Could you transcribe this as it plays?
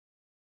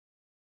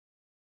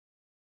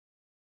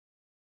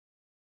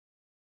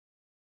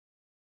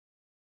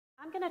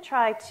I'm going to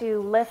try to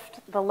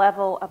lift the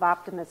level of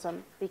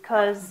optimism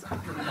because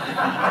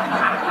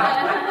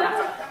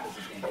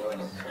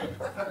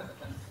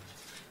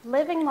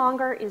living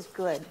longer is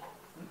good,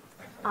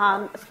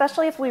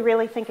 especially if we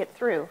really think it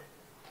through.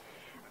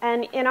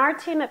 And in our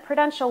team at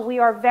Prudential, we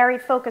are very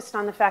focused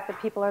on the fact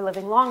that people are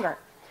living longer.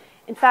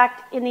 In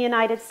fact, in the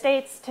United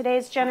States,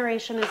 today's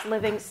generation is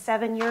living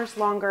 7 years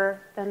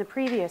longer than the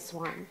previous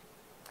one.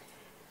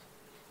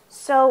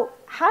 So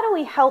how do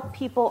we help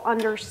people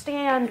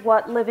understand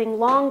what living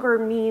longer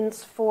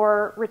means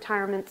for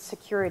retirement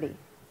security?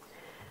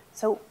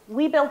 So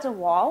we built a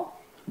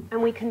wall,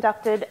 and we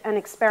conducted an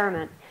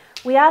experiment.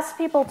 We asked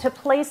people to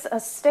place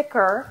a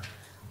sticker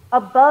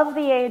above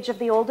the age of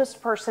the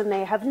oldest person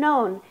they have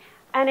known.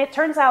 And it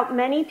turns out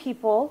many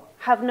people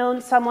have known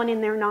someone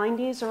in their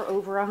 90s or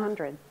over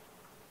 100.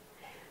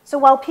 So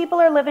while people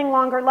are living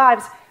longer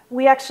lives,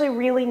 we actually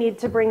really need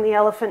to bring the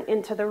elephant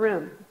into the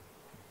room.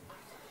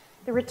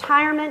 The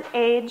retirement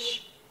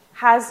age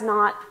has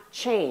not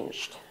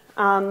changed.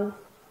 Doesn't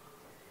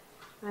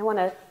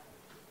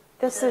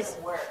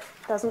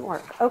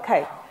work.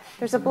 Okay.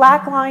 There's a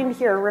black line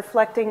here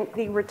reflecting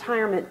the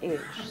retirement age.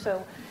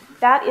 So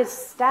that is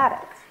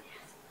static.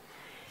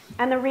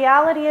 And the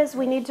reality is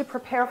we need to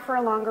prepare for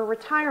a longer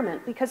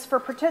retirement because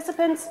for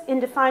participants in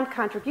defined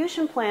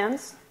contribution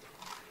plans,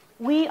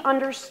 we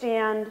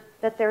understand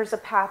that there's a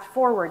path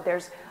forward.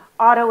 There's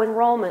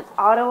auto-enrollment,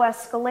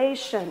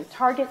 auto-escalation,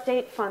 target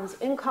date funds,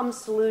 income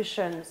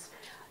solutions,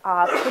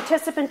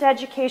 participant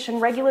education,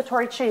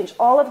 regulatory change.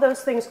 All of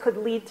those things could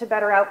lead to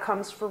better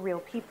outcomes for real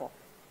people.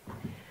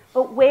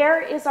 But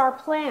where is our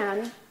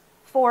plan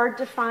for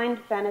defined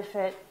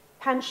benefit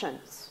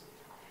pensions?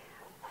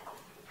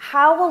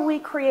 How will we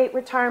create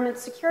retirement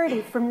security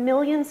for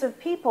millions of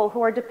people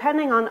who are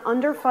depending on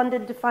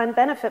underfunded defined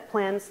benefit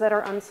plans that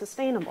are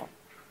unsustainable?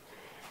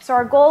 So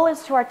our goal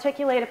is to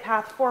articulate a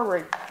path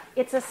forward.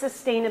 It's a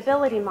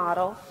sustainability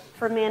model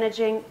for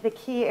managing the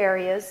key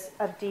areas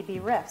of DB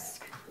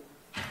risk.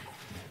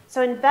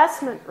 So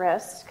investment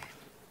risk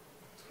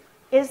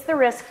is the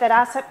risk that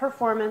asset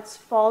performance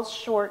falls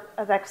short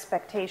of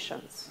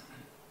expectations.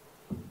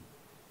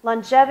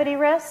 Longevity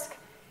risk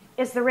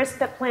is the risk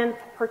that plan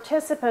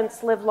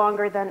participants live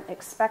longer than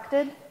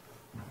expected.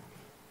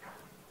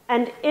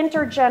 And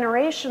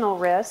intergenerational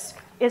risk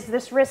is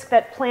this risk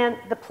that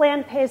the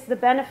plan pays the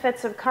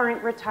benefits of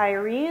current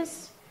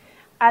retirees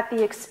at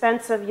the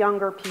expense of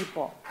younger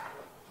people.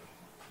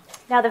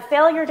 Now, the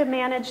failure to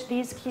manage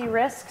these key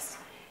risks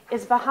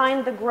is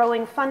behind the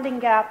growing funding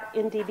gap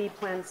in DB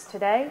plans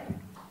today.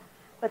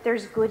 But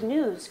there's good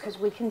news because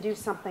we can do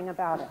something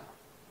about it.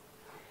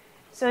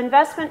 So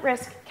investment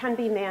risk can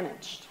be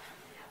managed.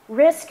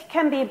 Risk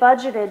can be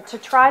budgeted to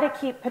try to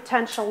keep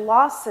potential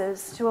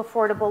losses to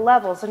affordable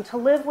levels. And to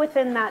live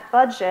within that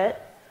budget,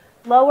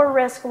 lower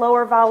risk,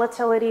 lower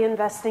volatility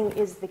investing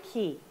is the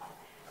key.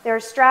 There are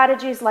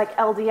strategies like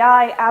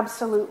LDI,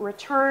 absolute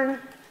return,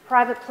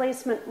 private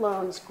placement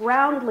loans,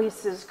 ground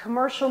leases,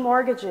 commercial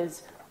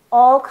mortgages,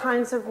 all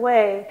kinds of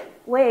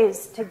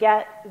ways to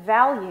get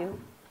value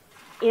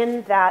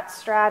in that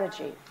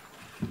strategy.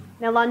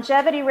 Now,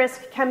 longevity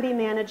risk can be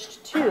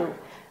managed too,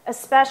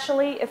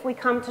 especially if we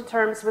come to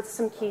terms with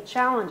some key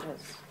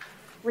challenges.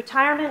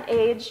 Retirement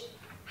age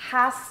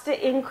has to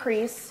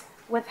increase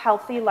with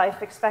healthy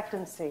life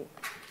expectancy.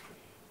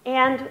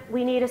 And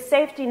we need a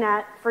safety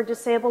net for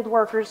disabled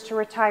workers to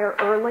retire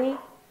early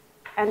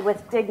and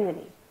with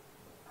dignity.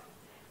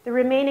 The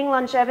remaining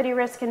longevity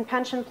risk in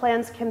pension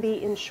plans can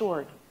be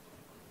insured.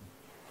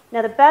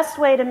 Now, the best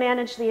way to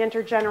manage the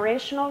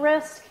intergenerational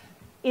risk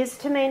is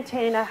to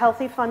maintain a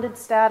healthy funded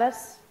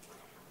status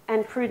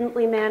and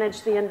prudently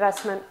manage the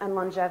investment and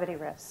longevity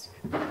risk.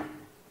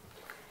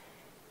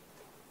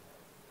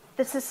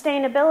 The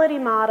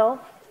sustainability model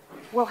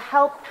will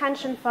help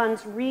pension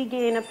funds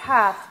regain a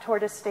path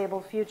toward a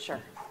stable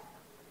future.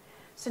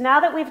 So now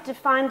that we've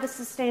defined the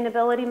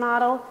sustainability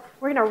model,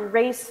 we're going to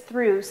race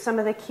through some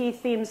of the key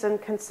themes and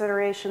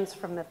considerations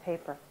from the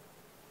paper.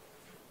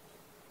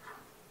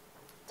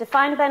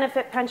 Defined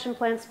benefit pension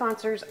plan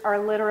sponsors are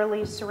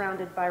literally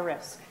surrounded by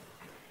risk.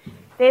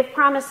 They've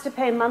promised to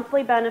pay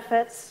monthly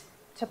benefits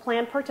to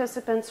plan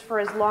participants for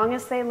as long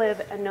as they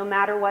live and no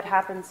matter what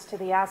happens to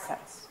the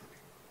assets.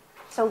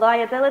 So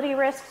liability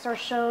risks are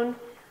shown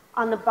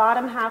on the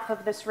bottom half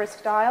of this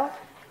risk dial,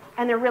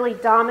 and they're really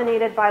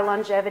dominated by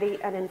longevity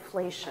and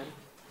inflation.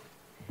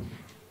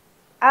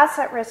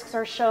 Asset risks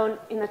are shown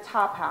in the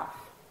top half.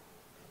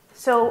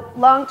 So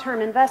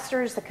long-term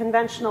investors, the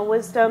conventional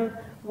wisdom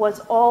was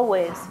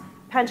always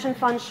pension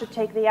funds should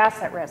take the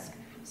asset risk.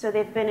 So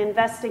they've been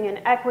investing in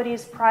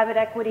equities, private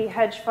equity,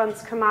 hedge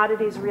funds,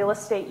 commodities, real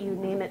estate, you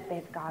name it,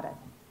 they've got it.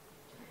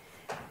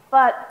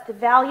 But the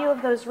value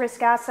of those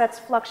risk assets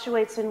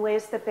fluctuates in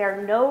ways that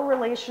bear no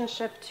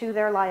relationship to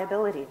their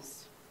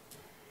liabilities.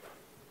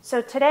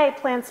 So today,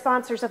 plan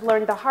sponsors have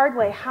learned the hard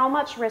way how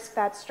much risk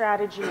that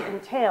strategy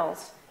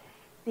entails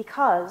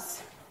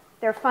because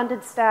their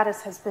funded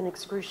status has been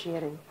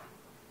excruciating.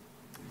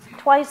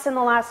 Twice in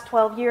the last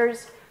 12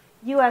 years,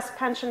 US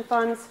pension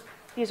funds,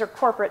 these are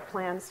corporate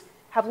plans,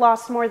 have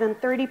lost more than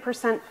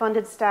 30%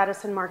 funded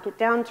status in market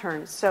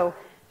downturns. So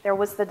there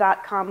was the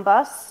dot-com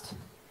bust,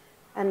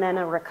 and then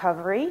a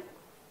recovery,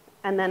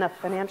 and then a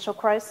financial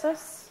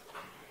crisis.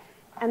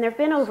 And there have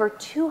been over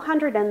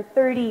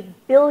 $230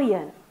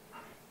 billion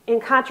in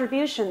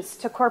contributions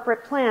to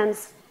corporate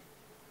plans,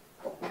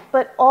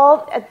 but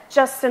all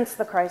just since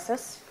the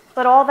crisis,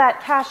 but all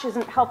that cash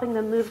isn't helping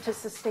them move to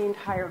sustained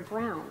higher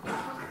ground.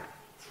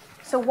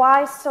 So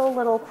why so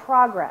little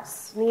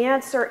progress? And the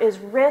answer is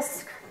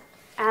risk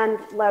and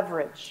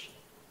leverage.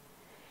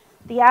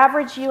 The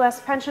average US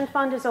pension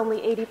fund is only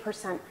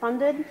 80%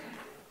 funded,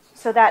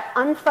 so that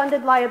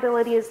unfunded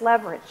liability is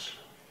leverage.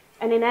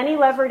 And in any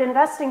levered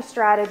investing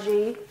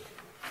strategy,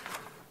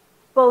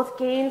 both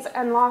gains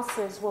and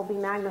losses will be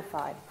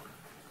magnified.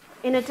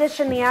 In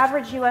addition, the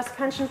average US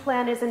pension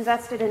plan is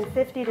invested in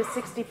 50 to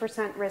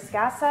 60% risk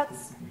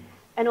assets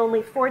and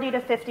only 40 to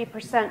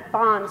 50%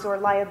 bonds or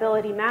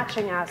liability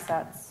matching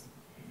assets.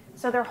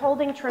 So they're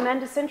holding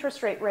tremendous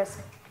interest rate risk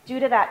due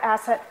to that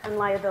asset and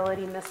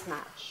liability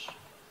mismatch.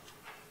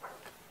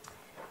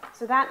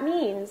 So that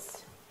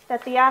means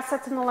that the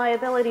assets and the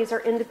liabilities are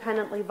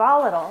independently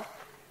volatile,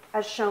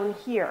 as shown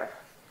here.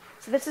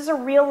 So this is a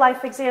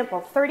real-life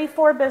example.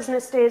 34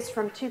 business days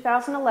from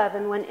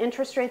 2011 when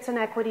interest rates and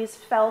equities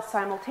fell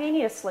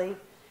simultaneously,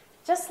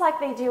 just like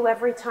they do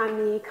every time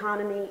the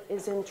economy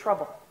is in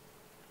trouble.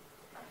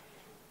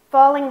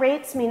 Falling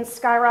rates means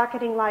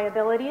skyrocketing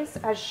liabilities,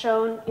 as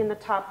shown in the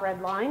top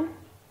red line.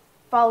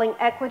 Falling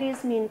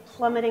equities mean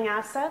plummeting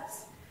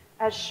assets,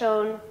 as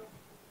shown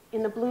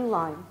in the blue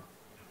line.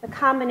 The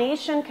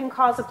combination can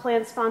cause a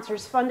plan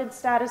sponsor's funded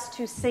status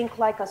to sink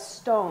like a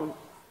stone.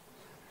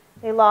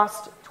 They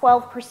lost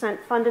 12%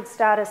 funded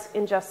status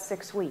in just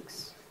 6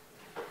 weeks.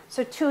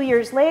 So 2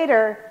 years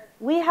later,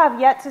 we have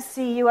yet to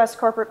see US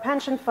corporate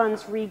pension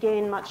funds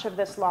regain much of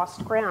this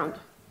lost ground.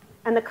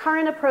 And the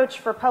current approach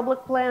for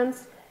public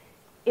plans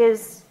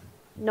is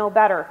no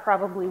better,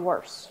 probably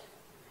worse.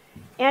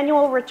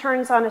 Annual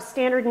returns on a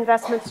standard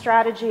investment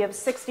strategy of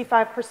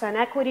 65%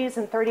 equities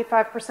and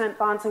 35%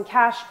 bonds and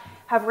cash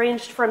have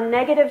ranged from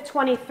negative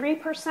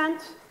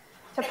 23%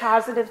 to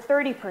positive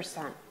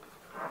 30%.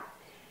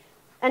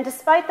 And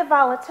despite the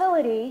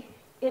volatility,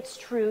 it's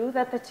true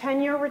that the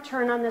 10-year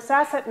return on this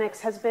asset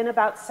mix has been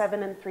about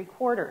 7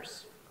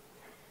 3/4.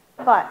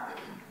 But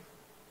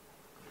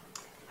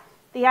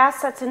the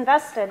assets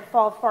invested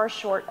fall far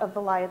short of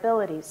the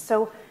liabilities.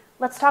 So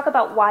let's talk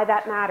about why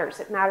that matters.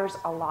 It matters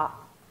a lot.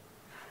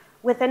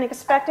 With an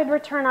expected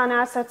return on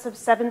assets of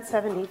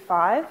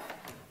 775,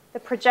 the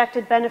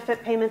projected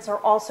benefit payments are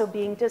also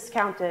being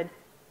discounted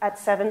at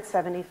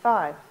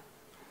 775.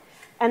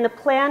 And the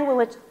plan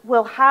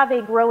will have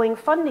a growing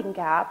funding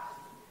gap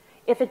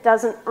if it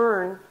doesn't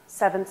earn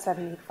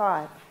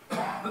 775.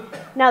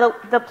 Now,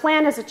 the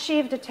plan has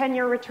achieved a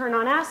 10-year return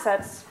on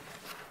assets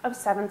of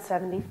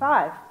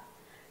 775.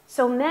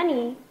 So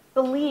many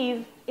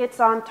believe it's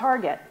on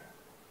target.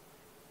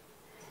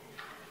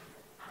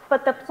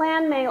 But the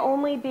plan may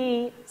only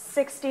be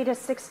 60 to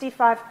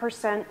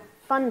 65%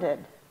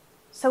 funded.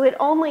 So it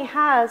only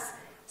has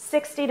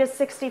 60 to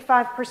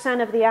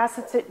 65% of the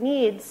assets it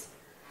needs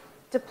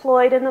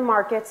deployed in the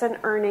markets and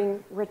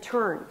earning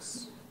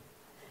returns.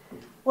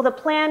 Well, the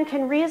plan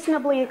can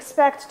reasonably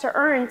expect to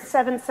earn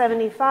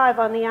 775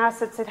 on the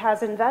assets it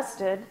has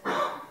invested,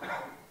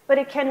 but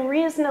it can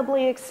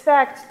reasonably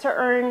expect to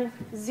earn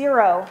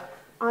 0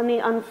 on the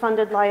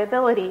unfunded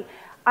liability.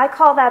 I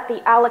call that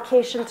the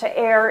allocation to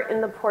air in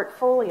the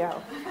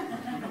portfolio.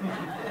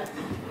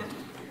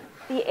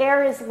 The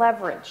air is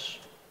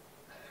leverage.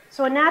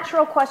 So a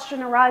natural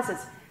question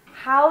arises: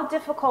 how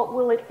difficult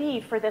will it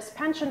be for this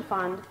pension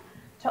fund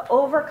to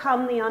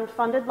overcome the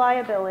unfunded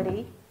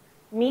liability,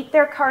 meet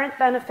their current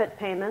benefit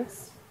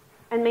payments,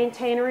 and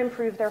maintain or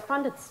improve their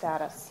funded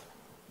status?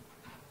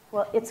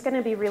 Well, it's going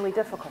to be really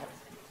difficult.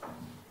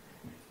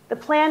 The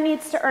plan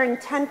needs to earn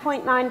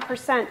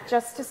 10.9%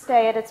 just to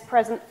stay at its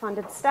present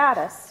funded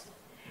status.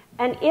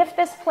 And if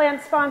this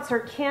plan sponsor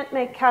can't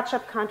make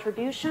catch-up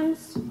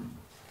contributions,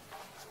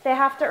 they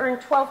have to earn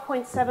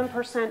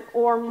 12.7%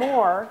 or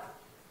more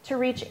to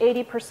reach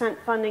 80%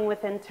 funding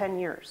within 10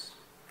 years.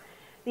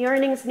 The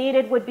earnings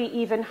needed would be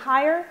even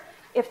higher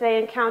if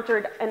they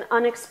encountered an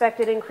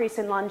unexpected increase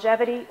in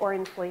longevity or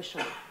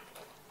inflation.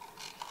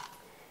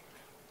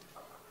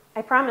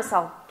 I promise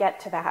I'll get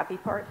to the happy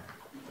part.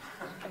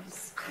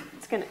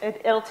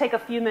 It'll take a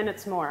few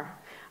minutes more.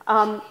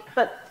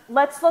 But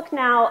let's look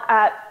now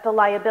at the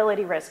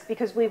liability risk,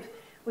 because we've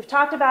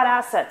talked about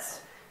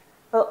assets,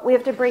 but we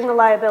have to bring the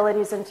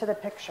liabilities into the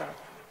picture.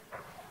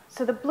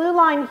 So the blue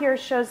line here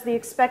shows the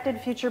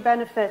expected future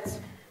benefits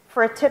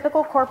for a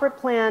typical corporate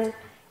plan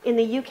in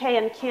the UK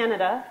and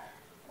Canada,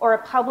 or a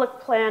public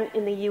plan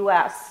in the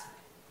US,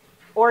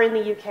 or in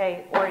the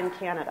UK, or in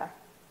Canada.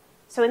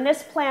 So in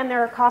this plan,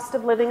 there are cost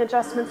of living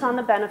adjustments on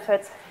the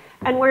benefits,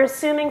 and we're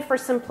assuming for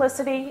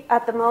simplicity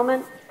at the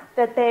moment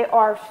that they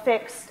are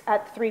fixed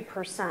at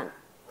 3%.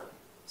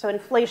 So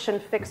inflation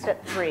fixed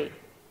at 3.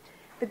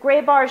 The gray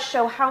bars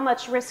show how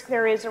much risk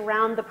there is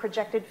around the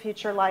projected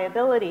future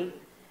liability.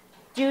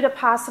 due to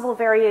possible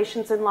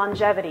variations in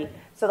longevity.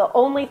 So the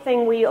only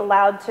thing we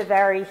allowed to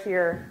vary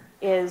here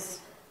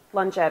is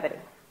longevity.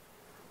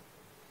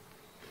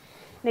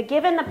 Now,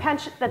 given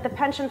that the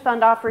pension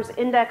fund offers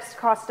indexed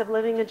cost of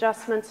living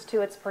adjustments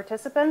to its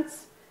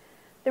participants,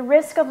 the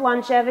risk of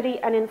longevity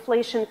and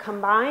inflation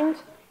combined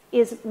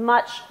is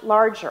much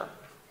larger.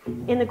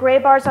 In the gray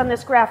bars on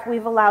this graph,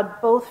 we've allowed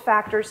both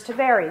factors to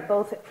vary,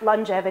 both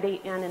longevity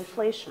and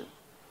inflation.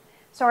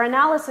 So our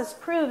analysis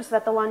proves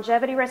that the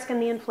longevity risk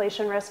and the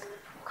inflation risk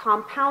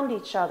compound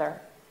each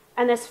other,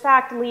 and this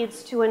fact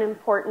leads to an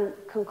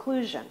important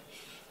conclusion.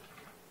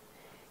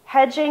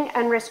 Hedging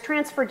and risk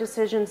transfer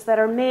decisions that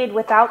are made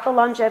without the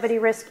longevity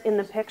risk in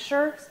the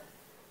picture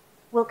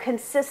will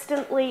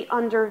consistently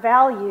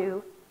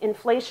undervalue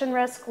inflation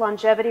risk,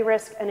 longevity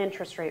risk, and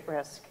interest rate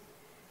risk.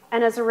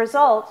 And as a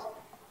result,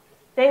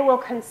 they will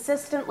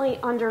consistently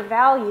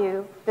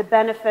undervalue the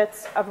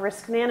benefits of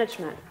risk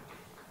management.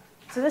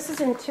 So this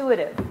is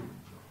intuitive.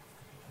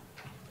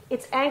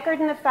 It's anchored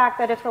in the fact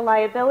that if the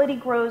liability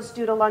grows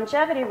due to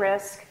longevity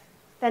risk,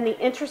 then the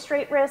interest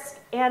rate risk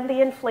and the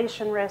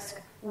inflation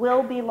risk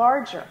will be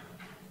larger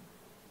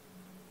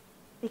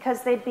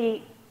because they'd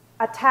be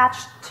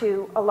attached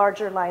to a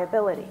larger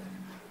liability.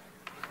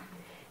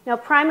 Now,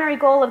 primary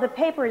goal of the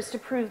paper is to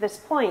prove this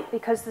point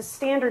because the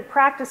standard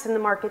practice in the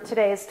market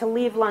today is to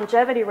leave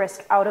longevity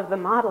risk out of the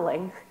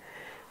modeling,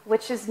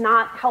 which is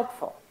not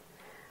helpful.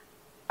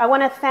 I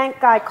want to thank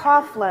Guy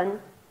Coughlin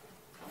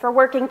for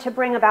working to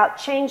bring about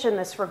change in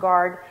this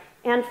regard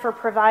and for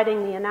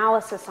providing the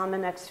analysis on the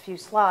next few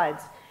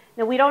slides.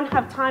 Now, we don't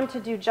have time to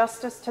do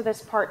justice to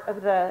this part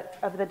of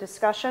the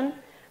discussion,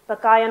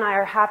 but Guy and I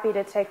are happy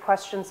to take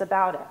questions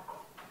about it.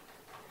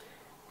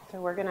 So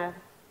we're going to...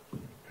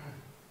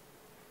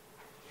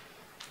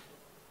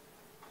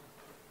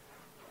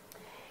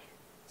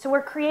 So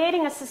we're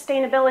creating a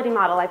sustainability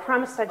model. I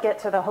promised I'd get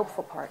to the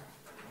hopeful part.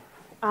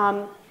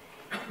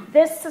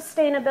 This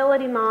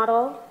sustainability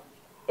model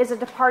is a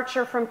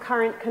departure from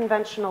current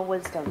conventional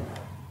wisdom.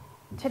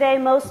 Today,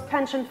 most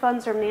pension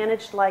funds are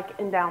managed like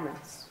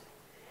endowments.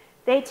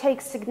 They take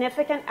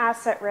significant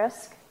asset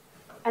risk,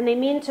 and they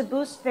mean to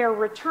boost their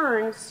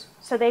returns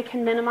so they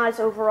can minimize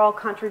overall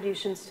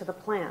contributions to the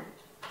plan.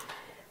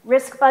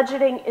 Risk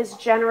budgeting is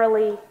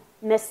generally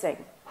missing.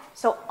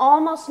 So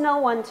almost no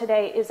one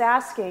today is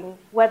asking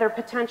whether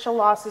potential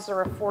losses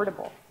are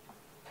affordable.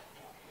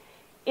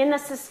 In the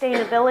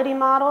sustainability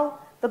model,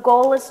 the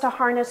goal is to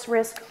harness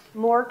risk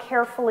more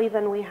carefully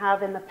than we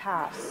have in the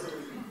past.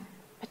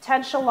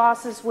 Potential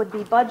losses would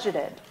be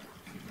budgeted.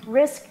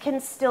 Risk can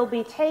still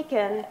be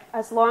taken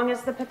as long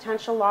as the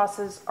potential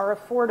losses are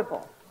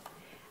affordable.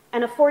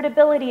 And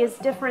affordability is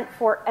different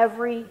for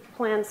every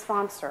plan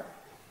sponsor.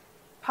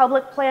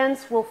 Public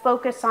plans will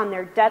focus on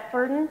their debt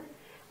burden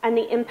and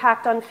the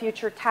impact on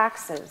future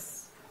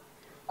taxes.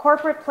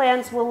 Corporate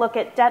plans will look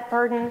at debt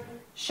burden,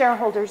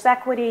 shareholders'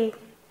 equity,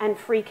 and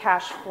free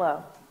cash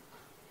flow.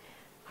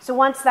 So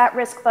once that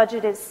risk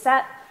budget is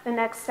set, the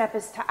next step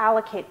is to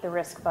allocate the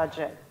risk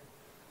budget.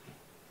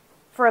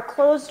 For a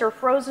closed or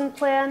frozen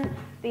plan,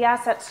 the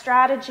asset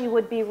strategy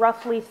would be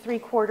roughly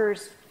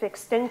 3/4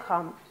 fixed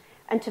income.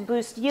 And to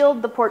boost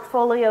yield, the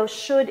portfolio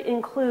should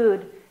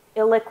include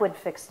illiquid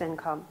fixed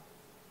income.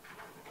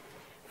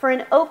 For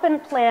an open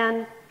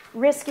plan,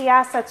 risky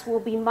assets will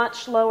be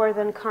much lower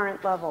than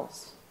current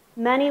levels.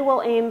 Many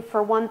will aim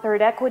for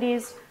 1/3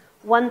 equities,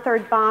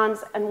 1/3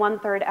 bonds, and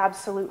 1/3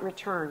 absolute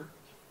return.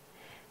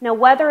 Now,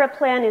 whether a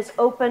plan is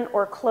open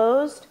or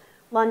closed,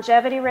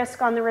 longevity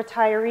risk on the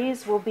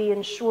retirees will be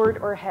insured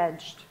or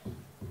hedged.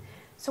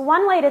 So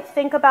one way to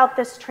think about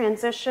this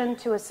transition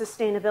to a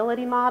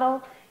sustainability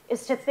model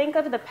is to think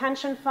of the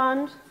pension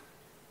fund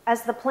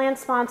as the plan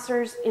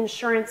sponsor's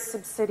insurance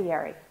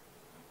subsidiary.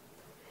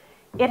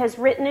 It has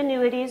written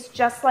annuities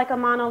just like a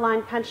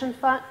monoline pension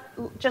fund,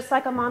 just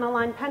like a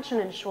monoline pension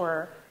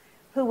insurer,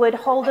 who would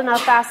hold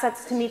enough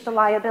assets to meet the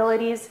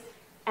liabilities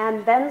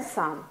and then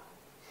some.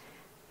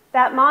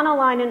 That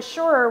monoline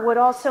insurer would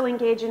also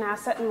engage in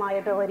asset and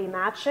liability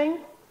matching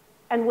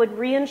and would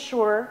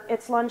reinsure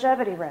its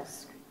longevity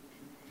risk.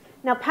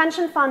 Now,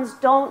 pension funds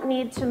don't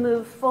need to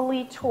move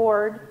fully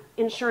toward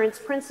insurance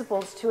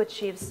principles to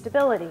achieve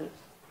stability.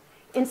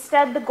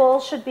 Instead, the goal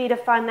should be to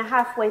find the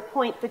halfway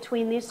point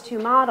between these two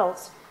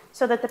models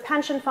so that the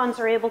pension funds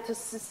are able to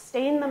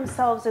sustain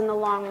themselves in the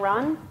long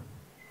run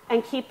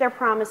and keep their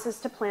promises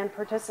to plan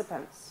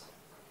participants.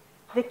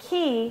 The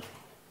key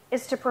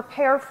is to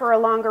prepare for a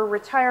longer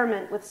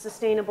retirement with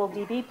sustainable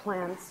DB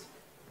plans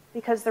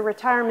because the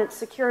retirement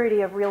security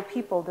of real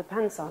people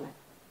depends on it.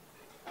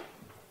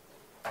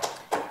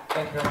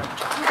 Thank you very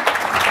much.